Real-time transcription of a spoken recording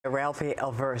Ralphie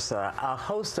Aversa, a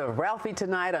host of Ralphie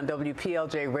Tonight on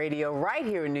WPLJ Radio right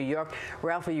here in New York.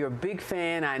 Ralphie, you're a big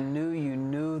fan. I knew you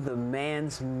knew the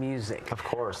man's music. Of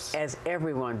course. As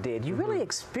everyone did. You really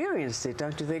experienced it,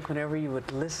 don't you think, whenever you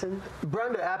would listen?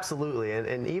 Brenda, absolutely.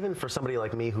 And even for somebody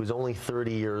like me who's only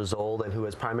 30 years old and who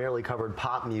has primarily covered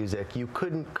pop music, you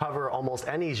couldn't cover almost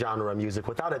any genre of music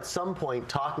without at some point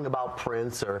talking about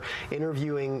Prince or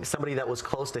interviewing somebody that was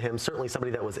close to him, certainly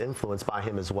somebody that was influenced by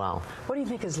him as well. What do you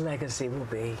think his legacy will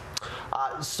be?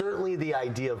 Certainly the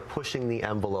idea of pushing the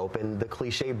envelope and the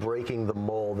cliche breaking the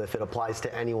mold. If it applies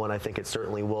to anyone, I think it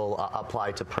certainly will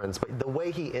apply to Prince. But the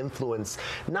way he influenced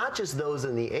not just those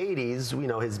in the 80s, you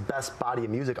know, his best body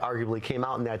of music arguably came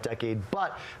out in that decade,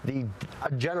 but the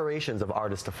generations of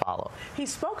artists to follow. He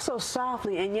spoke so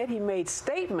softly, and yet he made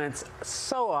statements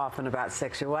so often about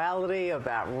sexuality,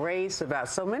 about race, about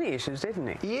so many issues,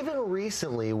 didn't he? Even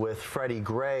recently with Freddie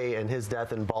Gray and his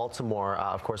death in Baltimore,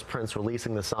 of course, Prince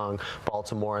releasing the song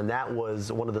Baltimore, and that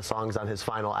was one of the songs on his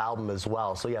final album as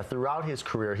well. So yeah, throughout his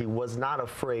career, he was not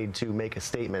afraid to make a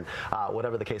statement,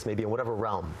 whatever the case may be, in whatever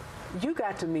realm. You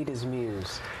got to meet his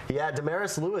muse. Yeah,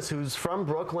 Damaris Lewis, who's from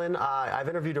Brooklyn. I've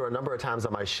interviewed her a number of times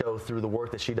on my show through the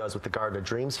work that she does with the Garden of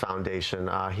Dreams Foundation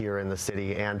here in the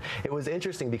city. And it was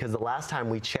interesting because the last time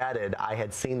we chatted, I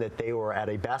had seen that they were at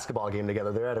a basketball game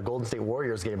together. They're at a Golden State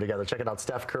Warriors game together, checking out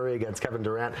Steph Curry against Kevin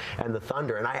Durant and the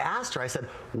Thunder. And I asked her, I said,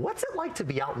 what's it like to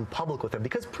be out in public with him?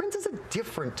 Because Prince is a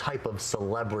different type of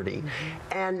celebrity.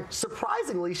 And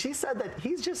surprisingly, she said that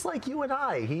he's just like you and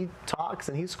I. He talks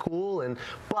and he's cool,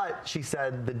 but she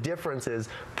said the difference is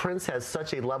Prince has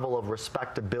such a level of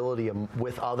respectability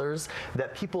with others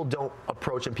that people don't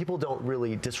approach him. People don't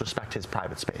really disrespect his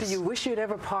private space. Do you wish you'd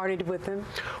ever partied with him?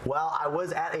 Well, I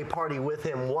was at a party with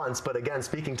him once, but again,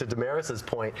 speaking to Damaris's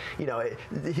point, you know,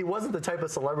 he wasn't the type of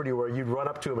celebrity where you'd run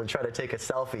up to him and try to take a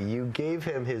selfie. You gave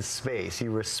him his space. You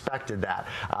respected that.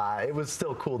 It was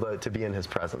still cool to be in his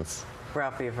presence.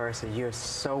 Ralphie Aversa, you're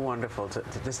so wonderful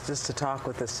just to talk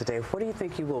with us today. What do you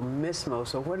think you will miss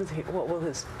most, or what will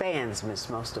his fans miss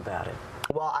most about it?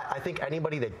 Well, I think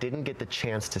anybody that didn't get the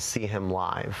chance to see him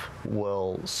live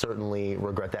will certainly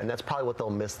regret that. And that's probably what they'll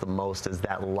miss the most, is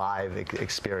that live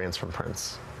experience from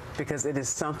Prince. Because it is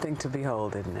something to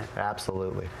behold, isn't it?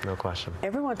 Absolutely, no question.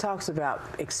 Everyone talks about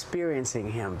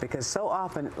experiencing him, because so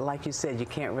often, like you said, you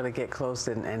can't really get close,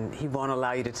 and he won't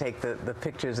allow you to take the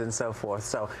pictures and so forth.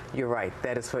 So you're right,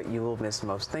 that is what you will miss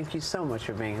most. Thank you so much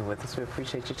for being here with us. We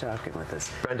appreciate you talking with us.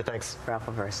 Brenda, thanks. Ralph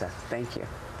Aversa, thank you.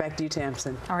 Back to you,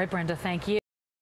 Tamsin. All right, Brenda, thank you.